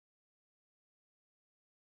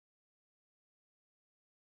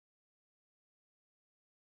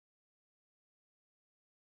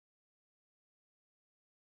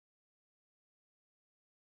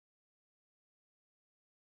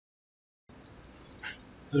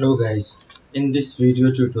Hello guys, in this video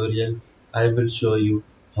tutorial I will show you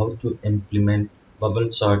how to implement bubble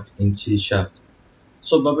sort in C Sharp.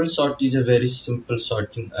 So bubble sort is a very simple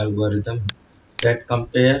sorting algorithm that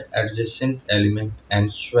compare adjacent element and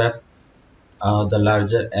swap the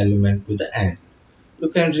larger element to the end. You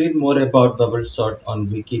can read more about bubble sort on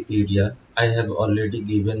Wikipedia. I have already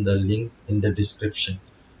given the link in the description.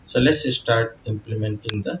 So let's start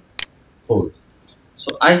implementing the code.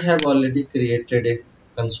 So I have already created a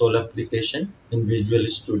console application in Visual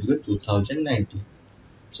Studio 2019.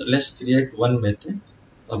 So let's create one method,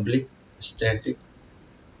 public static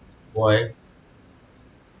void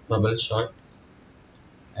bubble sort,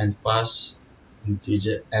 and pass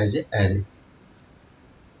integer as a array.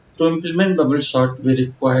 To implement bubble sort, we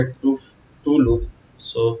require two loop.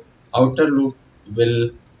 So outer loop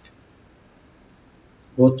will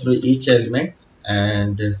go through each element,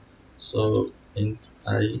 and so int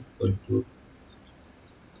I equal to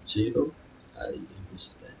 0, I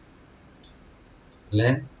is the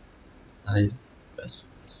length I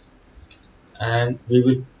plus plus, and we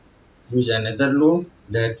will use another loop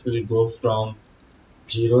that will go from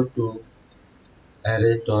 0 to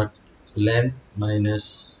array dot length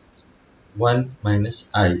minus 1 minus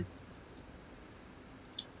I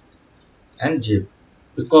and j,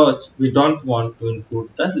 because we don't want to include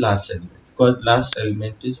the last element because last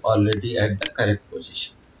element is already at the correct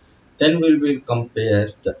position. Then we will compare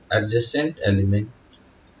the adjacent element.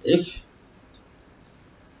 If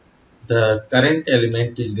the current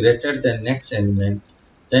element is greater than next element,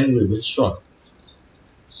 then we will swap.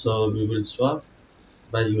 So we will swap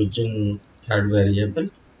by using third variable,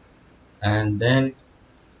 and then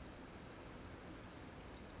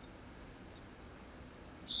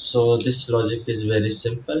so this logic is very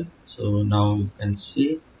simple. So now you can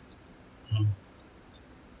see, mm,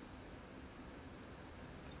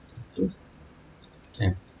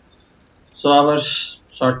 10. So our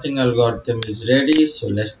sorting algorithm is ready. So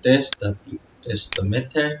let's test the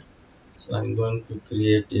method. So I'm going to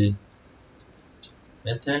create a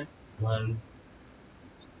method 1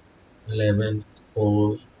 11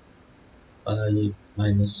 4 5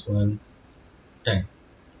 minus 1 10.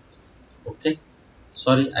 Okay,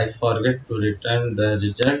 sorry, I forget to return the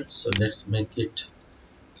result, so let's make it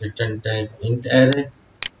return type int array,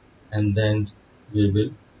 and then we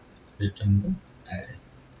will return the array.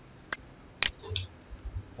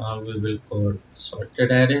 Now we will call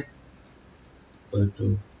sorted array equal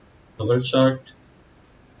to bubble sort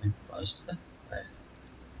and pass the array.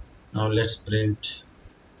 Now let's print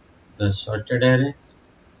the sorted array,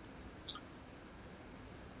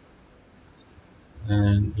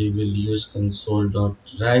 and we will use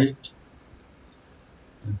console.write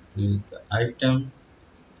and print the item,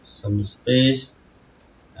 some space,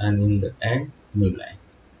 and in the end new line.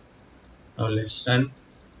 Now let's run.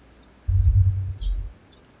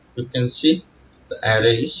 You can see the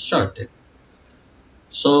array is sorted.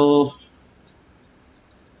 So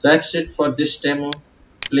that's it for this demo.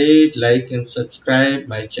 Please like and subscribe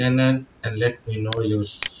my channel and let me know your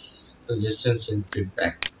suggestions and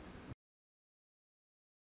feedback.